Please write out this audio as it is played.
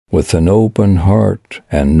with an open heart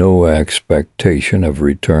and no expectation of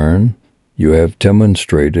return, you have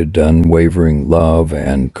demonstrated unwavering love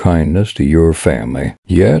and kindness to your family.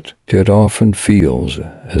 Yet, it often feels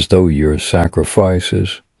as though your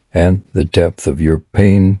sacrifices and the depth of your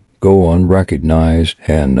pain go unrecognized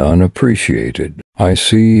and unappreciated. I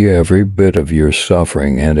see every bit of your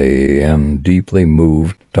suffering and I am deeply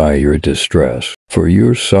moved by your distress. For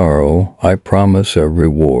your sorrow, I promise a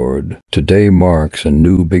reward. Today marks a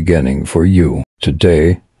new beginning for you.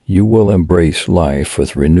 Today, you will embrace life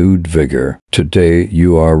with renewed vigor. Today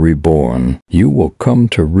you are reborn. You will come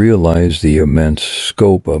to realize the immense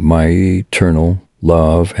scope of my eternal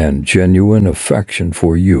love and genuine affection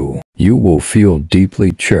for you. You will feel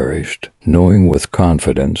deeply cherished, knowing with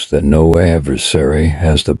confidence that no adversary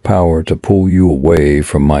has the power to pull you away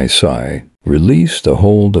from my side. Release the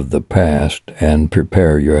hold of the past and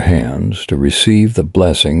prepare your hands to receive the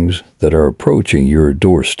blessings that are approaching your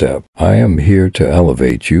doorstep. I am here to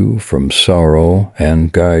elevate you from sorrow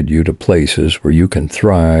and guide you to places where you can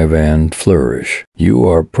thrive and flourish. You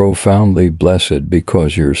are profoundly blessed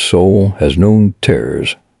because your soul has known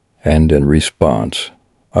tears, and in response,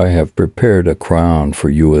 I have prepared a crown for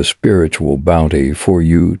you, a spiritual bounty for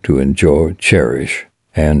you to enjoy, cherish,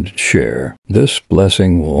 and share. This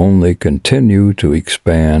blessing will only continue to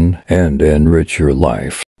expand and enrich your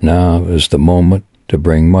life. Now is the moment to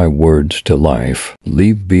bring my words to life.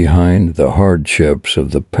 Leave behind the hardships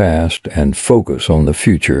of the past and focus on the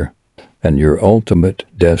future and your ultimate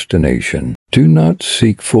destination. Do not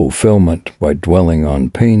seek fulfillment by dwelling on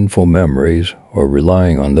painful memories or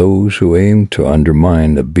relying on those who aim to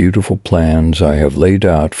undermine the beautiful plans I have laid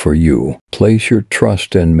out for you. Place your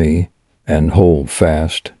trust in me and hold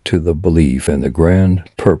fast to the belief in the grand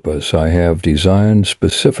purpose I have designed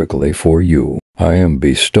specifically for you. I am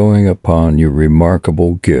bestowing upon you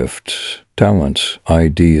remarkable gifts, talents,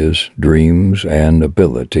 ideas, dreams, and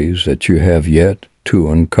abilities that you have yet to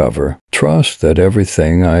uncover. Trust that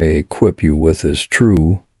everything I equip you with is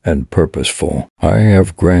true and purposeful. I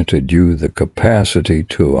have granted you the capacity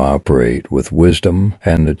to operate with wisdom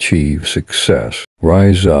and achieve success.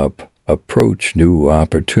 Rise up, approach new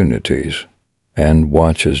opportunities, and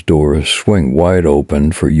watch as doors swing wide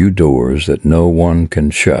open for you, doors that no one can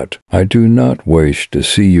shut. I do not wish to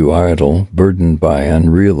see you idle, burdened by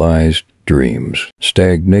unrealized dreams.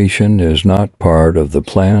 Stagnation is not part of the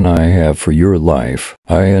plan I have for your life.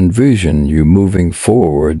 I envision you moving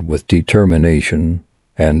forward with determination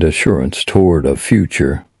and assurance toward a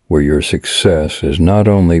future where your success is not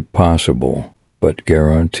only possible, but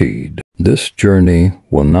guaranteed. This journey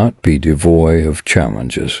will not be devoid of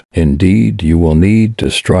challenges. Indeed, you will need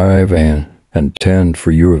to strive and tend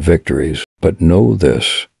for your victories. But know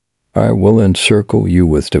this, I will encircle you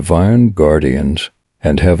with divine guardians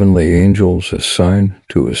and heavenly angels assigned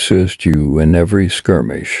to assist you in every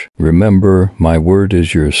skirmish. Remember, my word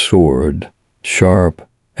is your sword, sharp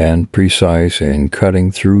and precise in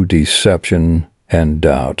cutting through deception and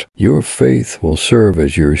doubt. Your faith will serve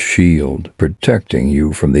as your shield, protecting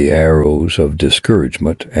you from the arrows of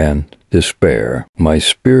discouragement and despair. My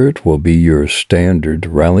spirit will be your standard,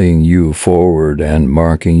 rallying you forward and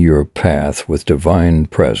marking your path with divine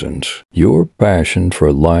presence. Your passion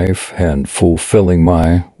for life and fulfilling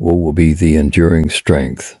my will be the enduring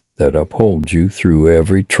strength that upholds you through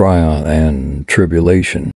every trial and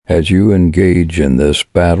tribulation. As you engage in this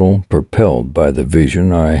battle, propelled by the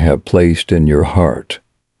vision I have placed in your heart,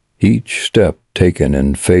 each step taken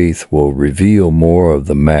in faith will reveal more of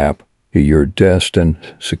the map to your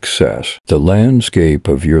destined success. The landscape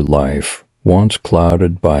of your life, once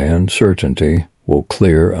clouded by uncertainty, will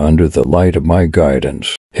clear under the light of my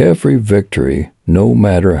guidance. Every victory, no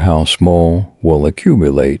matter how small, will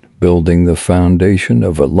accumulate, building the foundation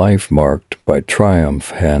of a life marked by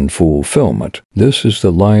triumph and fulfillment. This is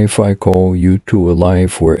the life I call you to, a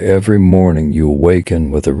life where every morning you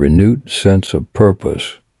awaken with a renewed sense of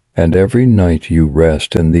purpose, and every night you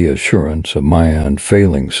rest in the assurance of my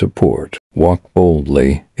unfailing support. Walk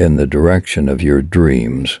boldly in the direction of your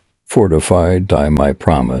dreams, fortified by my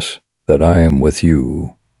promise that I am with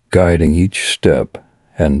you, guiding each step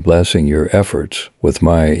and blessing your efforts with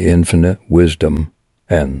my infinite wisdom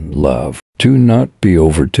and love. Do not be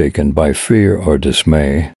overtaken by fear or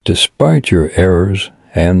dismay. Despite your errors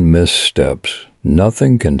and missteps,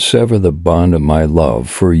 nothing can sever the bond of my love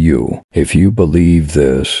for you. If you believe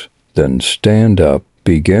this, then stand up,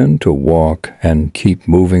 begin to walk, and keep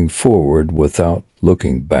moving forward without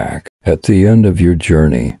looking back. At the end of your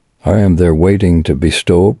journey, I am there waiting to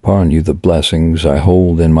bestow upon you the blessings I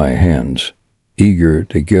hold in my hands, eager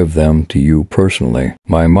to give them to you personally.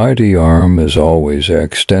 My mighty arm is always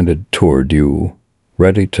extended toward you,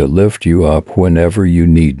 ready to lift you up whenever you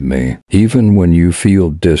need me. Even when you feel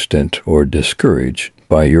distant or discouraged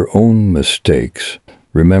by your own mistakes,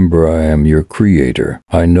 remember I am your Creator.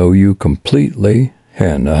 I know you completely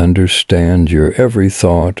and understand your every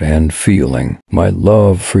thought and feeling. My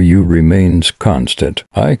love for you remains constant.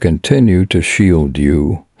 I continue to shield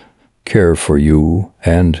you, care for you,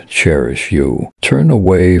 and cherish you. Turn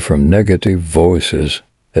away from negative voices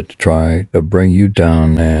that try to bring you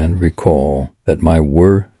down and recall that my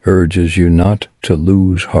word urges you not to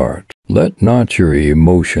lose heart. Let not your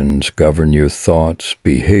emotions govern your thoughts,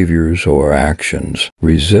 behaviors, or actions.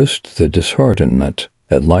 Resist the disheartenment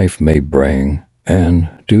that life may bring, and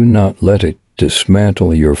do not let it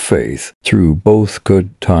dismantle your faith. Through both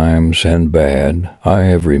good times and bad, I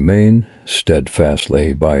have remained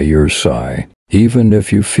steadfastly by your side. Even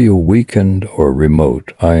if you feel weakened or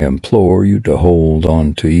remote, I implore you to hold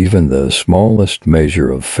on to even the smallest measure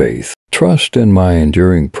of faith. Trust in my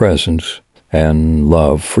enduring presence and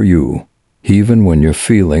love for you, even when your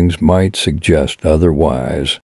feelings might suggest otherwise.